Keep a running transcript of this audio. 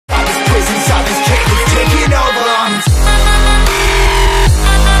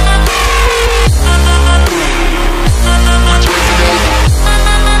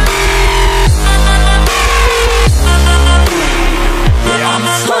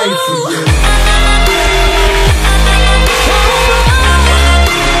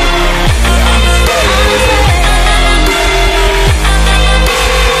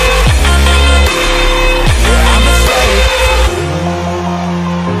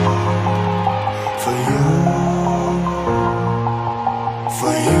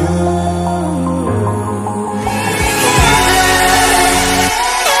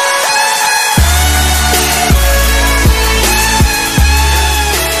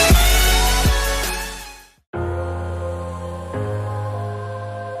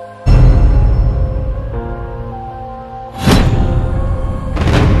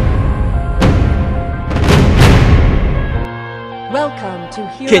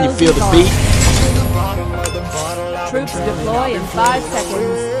Can you feel the beat? Troops deploy in 5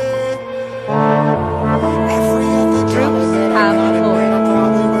 seconds. Troops have deployed.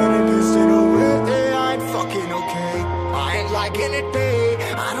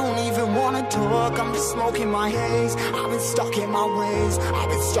 I don't even wanna talk, I'm just smoking my haze. I've been stuck in my ways, I've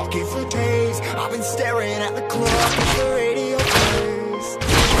been stuck in for days. I've been staring at the clock as the radio plays.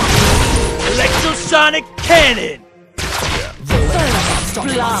 Electrosonic cannon! Stuck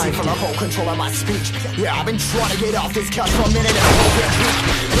in my seat from the whole control of my speech. Yeah, I've been trying to get off this couch for a minute and I won't get weak.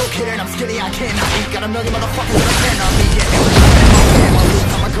 No kidding, I'm skinny, I cannot eat. Got a million motherfuckers that I cannot meet. Yeah, every family,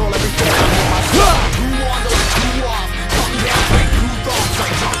 I'm a girl, every fan I meet myself. Who on the like, who off? Come down, like, who thoughts?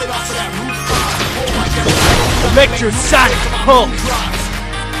 Like, jumping off of that rooftop. Oh my God, Electrosonic pulse!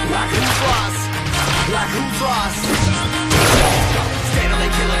 like who flies? Like who flies? Standing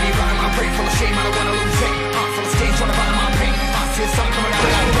there killing me, running my brain full of shame, I don't wanna lose it. Full of stage, trying to find my pain. Something coming out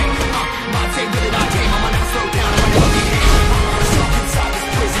of that pain. My day really not game. I'ma never slow down. I'ma never be here. I'm stuck inside this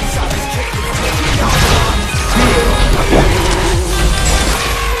prison, inside this cage.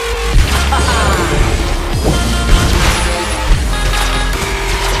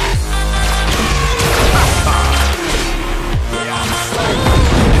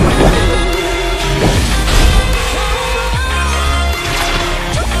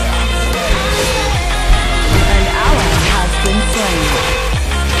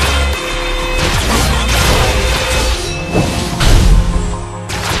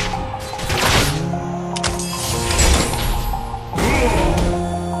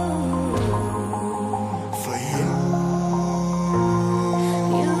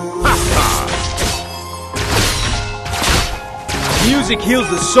 Music heals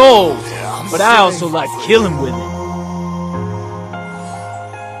the soul, but I also like killing with it.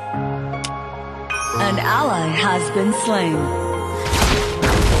 An ally has been slain.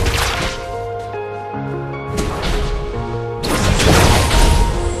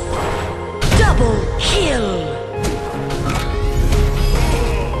 Double kill.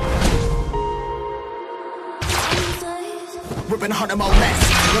 Ripping harder, more less.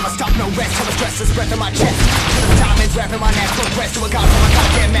 Never stop, no rest. Till the stress is breath in my chest. Till the diamonds wrapping my neck. Progress to a god from a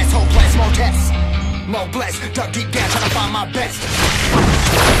goddamn mess. Hopeless, more tests. More blessed. Dug deep down, trying to find my best.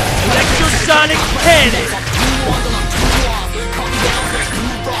 Electrosonic cannon! Come down,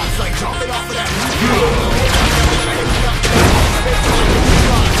 new thoughts. Like jumping off of that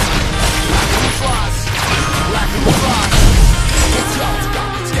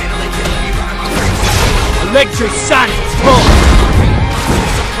Electrosonic pulse!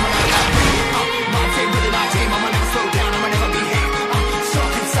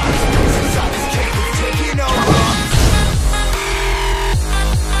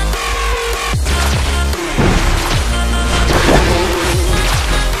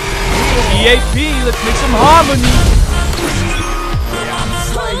 EAP, let's make some harmony!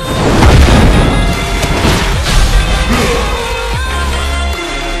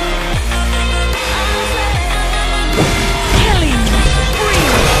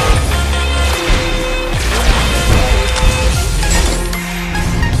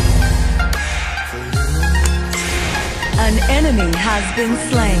 An enemy has been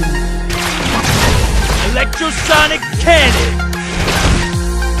slain. Electrosonic cannon!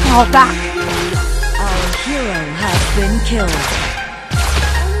 Fall back! Our hero has been killed.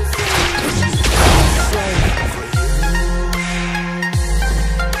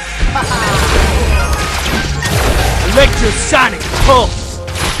 Electrosonic pulse!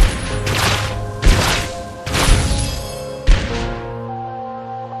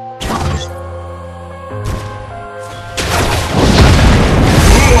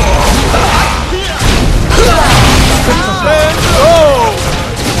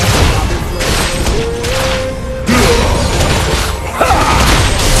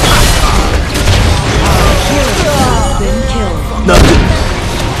 Nothing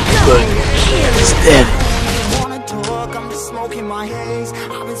but steady. I'm just smoking my haze.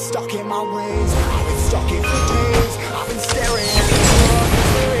 I've been stuck in my ways. I've been stuck in for days. I've been staring at the clock as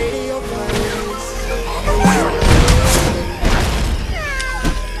the radio plays.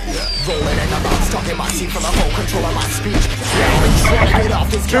 Rolling and I'm not stuck in my seat from the whole control of my speech. Yeah, I've been trying to get off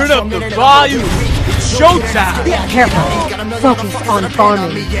this. Turn up the volume. It's showtime. Careful. Focus on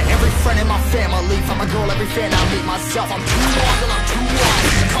farming. Yeah, every friend in my family. From a girl, every fan I meet myself. I'm too long and I'm too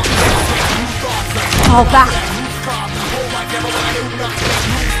wise. Fall back!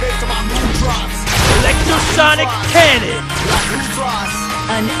 Electrosonic cannon!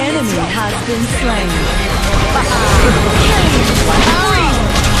 An enemy has been slain.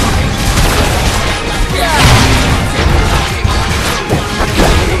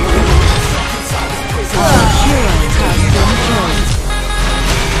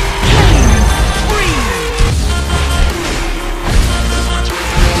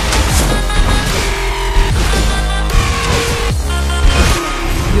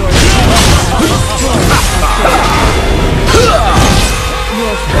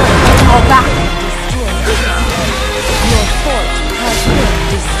 Fall back. Your fort has been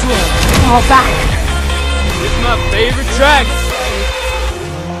destroyed. Fall back. It's my favorite track.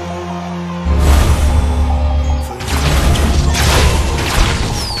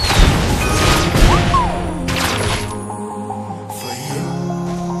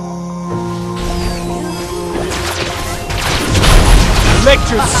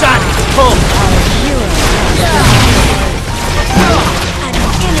 Electrosonic pulse. An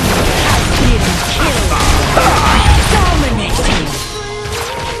enemy has been killed. Dominating.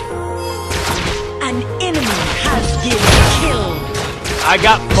 An enemy has been killed. I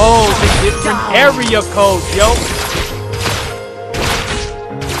got foes in different area codes, yo.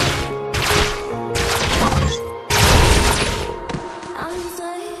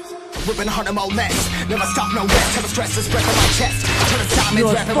 Ripping hard and more less. Never stop, no rest. Till the stress is breath on my chest. Till the time is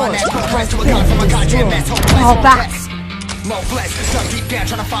wrapping my neck. Press to a gun from a goddamn mess. Fall back. More blessed. Dug deep down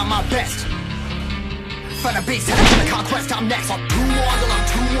trying to find my best. Find a beast headed to the conquest. I'm next. I'm too on till I'm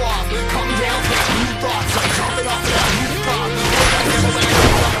too off. Come down, take new thoughts. Like jumping off of that new thought.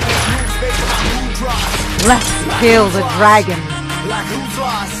 Let's kill the dragon. Like who's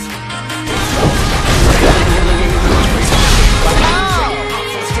lost?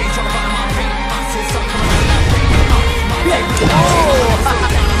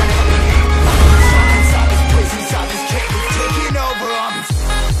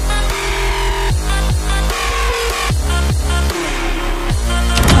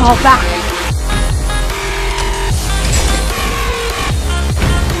 Fall back.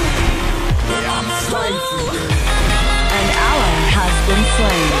 An ally has been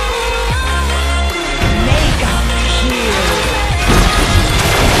slain. Mega kill.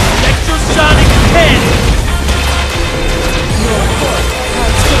 Electrosonic cannon. Your fort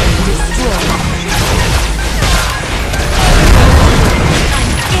has been destroyed. An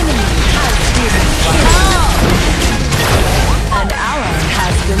enemy has been killed. An ally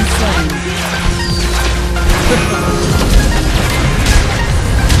has been slain.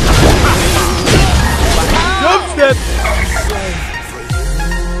 Dubstep.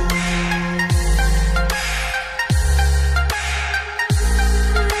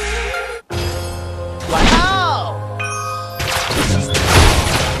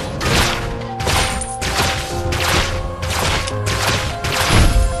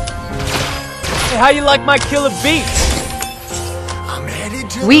 Hey, how you like my killer beats?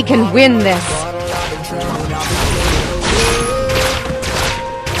 We can win this.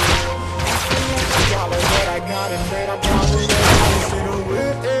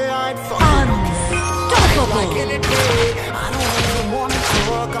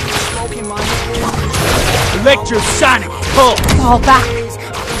 Electrosonic pulse. Fall back. I've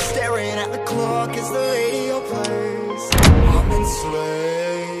been staring at the clock as the radio plays. I'm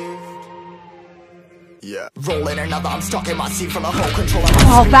enslaved. Yeah. Rolling another, I'm stuck in my seat from the whole control of my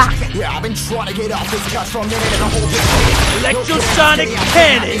Fall speech. back. Yeah, I've been trying to get off this couch for a minute and a whole bit. Electrosonic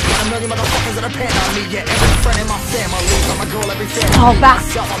cannon. Got a million motherfuckers that depend on me. Yeah, every friend in my family. I'm a girl, every family. Fall back. I'm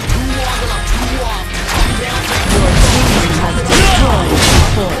too on till I'm too off. Come down, Your team has destroyed the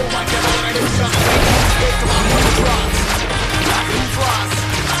fort.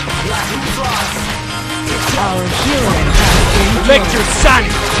 Our hero has been killed.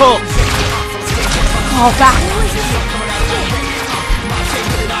 Electrosonic pulse. Fall back.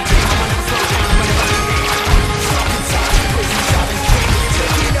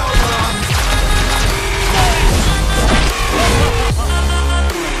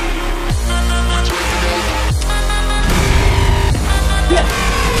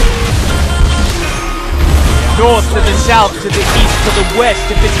 North to the south, to the east, to the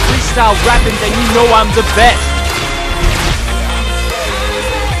west. If it's freestyle rapping, then you know I'm the best.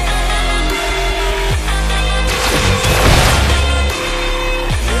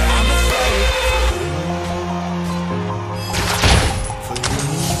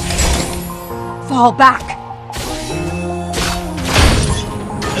 Fall back.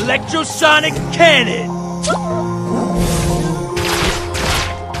 Electrosonic cannon.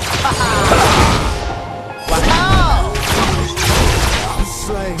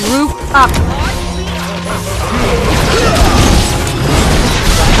 Group up.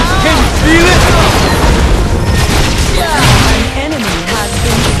 Can you feel it? An enemy has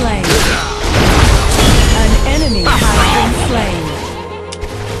been slain. An enemy has been slain.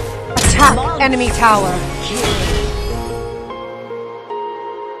 enemy tower.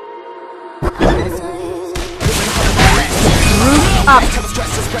 Roof up.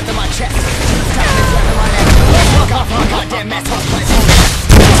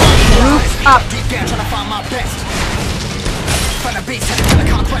 Roof up. Deep down trying to find my best. Find a beast headed to the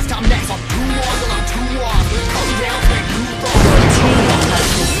conquest. I'm next. I'm too long, I'm too long. Come down, make you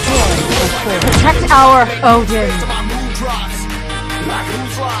Protect our Odin. my mood drops. Like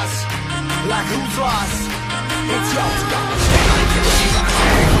who's lost? Like who's lost? It's yours.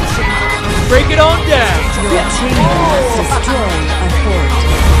 Break it on down. Your team has destroyed a fort.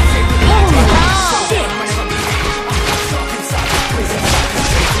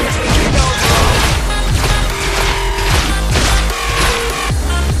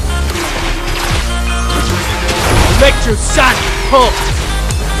 Electrosonic pulse.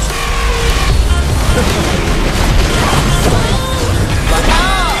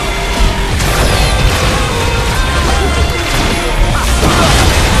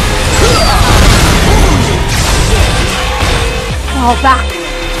 Fall back.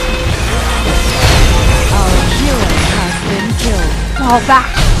 Our hero has been killed. Fall back.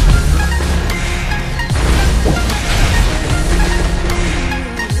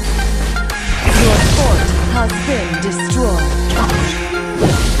 Your fort has been destroyed.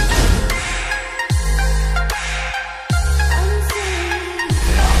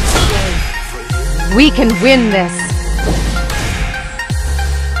 We can win this.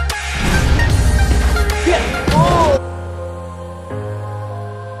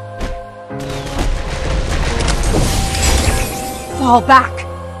 Fall back.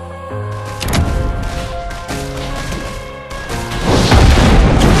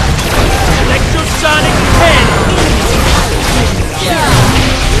 Electrosonic pen.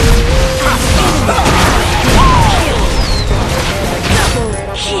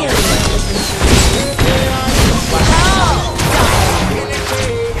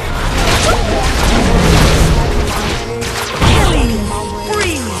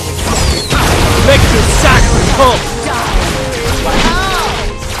 Electrosonic pulse.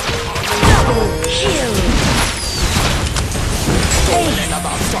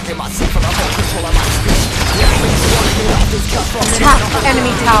 Attack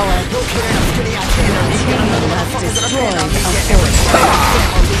enemy tower.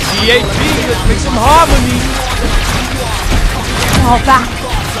 GAP, let's make some harmony. Fall back.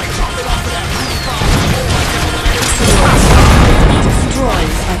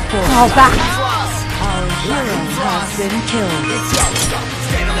 Destroys a fort. Fall back. Our hero has been killed.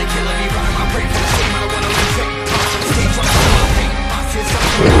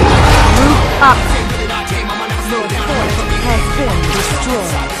 Roof up. Your fort has been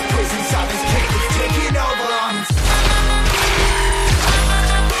destroyed.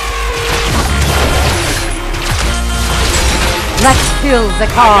 Let's kill the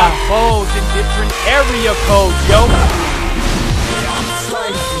I car. got foes in different area codes, yo.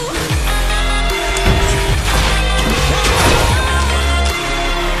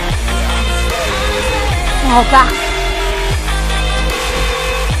 Fall back.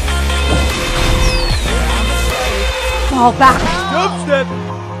 Fall back. Dubstep.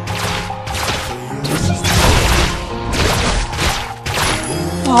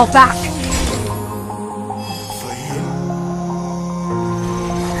 Fall back.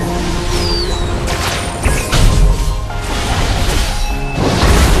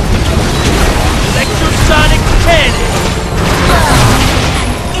 Electrosonic cannon.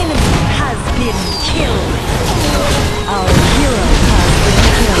 Enemy has been killed. Our hero has been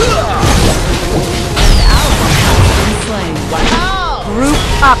killed. An ally has been slain. Group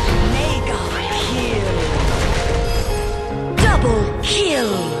up. Mega kill. Double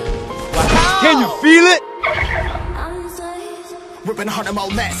kill. Can you feel it? Ripping hard and more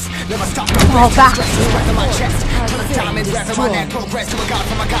less. Never stop. Fall back. Stress is breath in my chest. Till the diamonds wrapping my neck. Progress to a god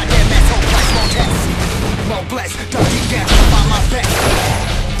from a goddamn mess. Whole price, more test. More blessed. Don't deep down to find my best.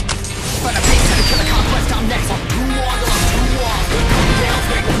 Find a beast headed to the conquest. I'm next. I'm too long, I'm too long. Come down,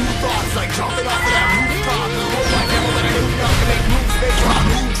 make new thoughts. Like jumping off of that rooftop. Hold my devil that I knew enough to make moves. Make my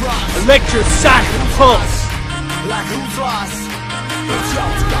mood drops. Electrosonic pulse. Like who's lost? It's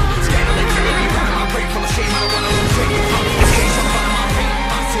yours. Scandally killing me. Running my brain full of shame. I don't wanna lose it. Escape from front of my pain.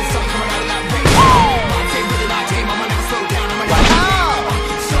 I see something coming out of that rain. My team really not tame. I'ma never slow down. I'ma never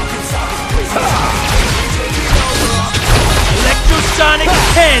stuck inside this place. Taking over. Electrosonic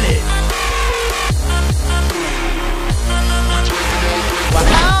cannon.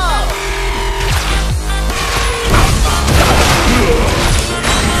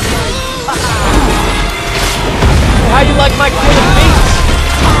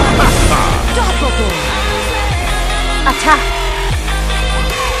 Attack!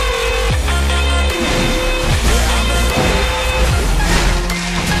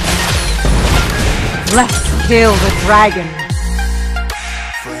 Let's kill the dragon.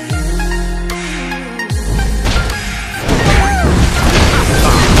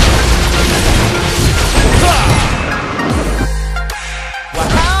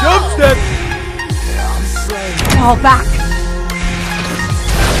 Dubstep! Fall back.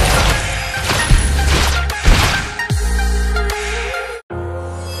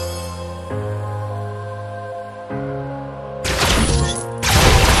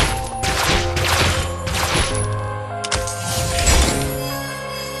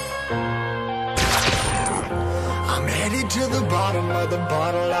 I'm headed to the bottom of the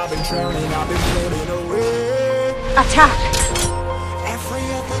bottle. I've been drowning, I've been floating away. Attack! Every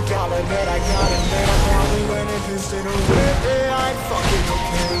other dollar that I got and then I probably went and pissed it away. I'm fucking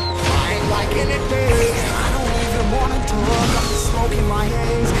okay. I ain't liking it, babe. I don't even wanna talk. I'm just smoking my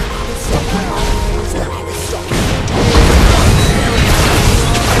haze. I've been stuck in my ways. I've been stuck in my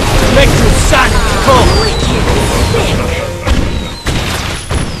Electrosonic pull!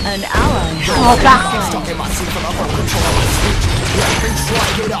 An ally Fall has back. been stuck slain. in my seat for the whole control of my speech. Yeah, I've been trying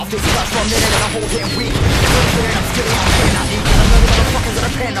to get off this clutch for a minute and a whole damn week. Looking I'm skinny, I cannot eat. And a million motherfuckers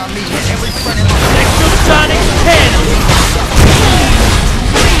that depend on me. And every friend in my Electrosonic cannon!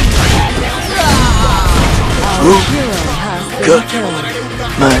 Our hero has been killed.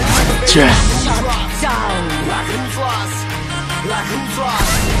 My dress. Down. like who's lost? Like who's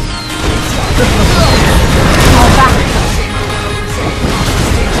lost? Fall back.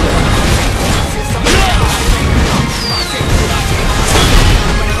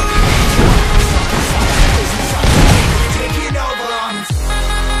 Taking over on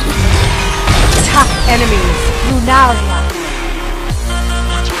Attack enemies. Lunaria.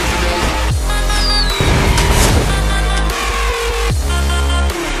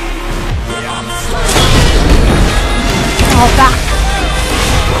 Fall back.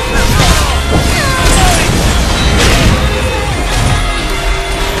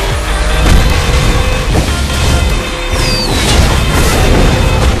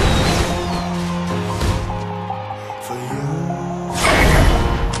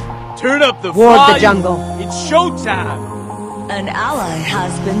 Turn up the Ward the volume. jungle. It's showtime! An ally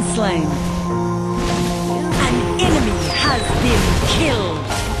has been slain. An enemy has been killed.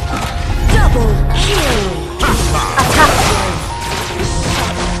 Double kill. Attack!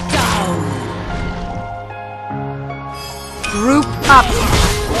 Down. Group up!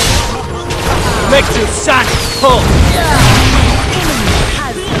 Electrosonic pull! Enemy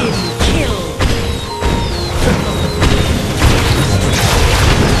has been killed.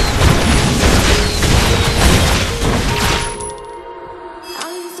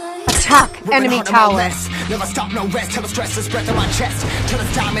 Attack enemy tower! Never stop, no rest till the stress is breath in my chest. Till the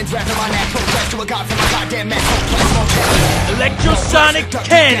diamonds wrapped in my neck. Progress to a god from my goddamn mess. No place, no chance. Electrosonic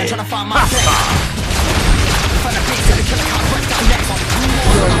cannon! Trying to find my place. Find a beast and kill a conquest. I'm next.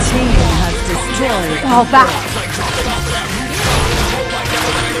 Your team has destroyed. Fall back!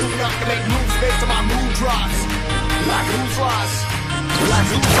 To make moves based on my mood drops. Like who's lost? Like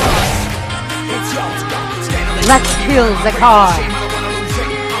who's lost? It's yours. Stand on the Let's kill the car! shame. I don't wanna lose it.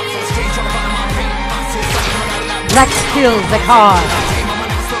 I'm so stage trying to find my pain. I'm so sorry. Let's kill the car! I'ma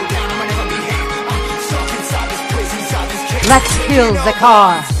never slow down. I'ma never behave. I'm stuck inside this place, inside this cage. Let's kill the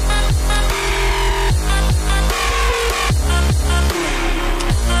car!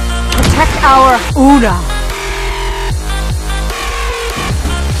 Protect our Una!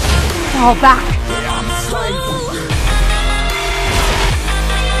 Fall back!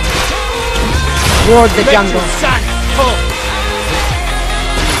 Ward the jungle! Electrosonic pull!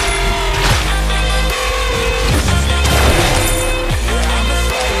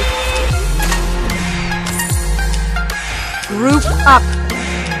 Group up!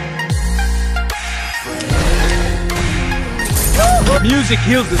 Music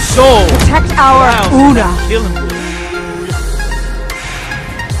heals the soul! Protect our Wow, Una! kill him with.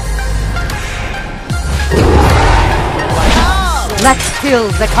 Let's kill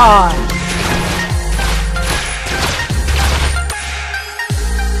the car!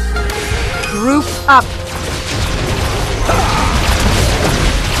 Group up!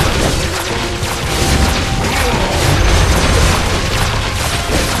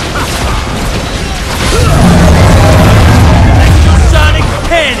 Sonic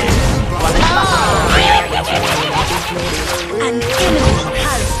cannon! An enemy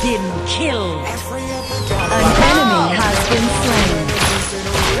has been killed. An enemy has been slain.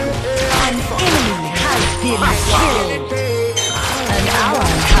 An enemy has been killed. An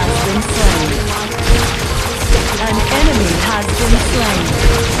ally has been slain. has been slain.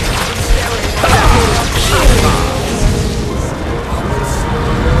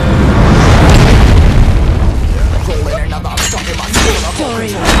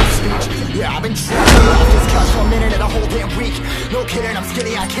 Victory! Yeah, I've been trying to get off this couch for a minute and a whole damn week. No kidding, I'm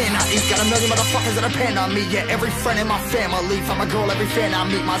skinny, I cannot eat. Got a million motherfuckers that depend on me. Yeah, every friend in my family. From a girl, every fan I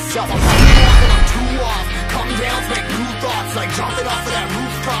meet myself. I'm too off. Come down, make new thoughts. Like jumping off of that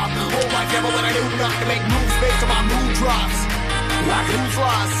rooftop. Whole life never when I knew not to make moves based on my mood drops. Like who's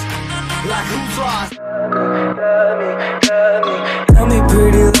lost? Like who's lost? Tell me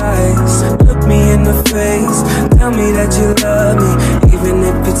pretty lies, look me in the face. Tell me that you love me, even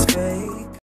if it's fake.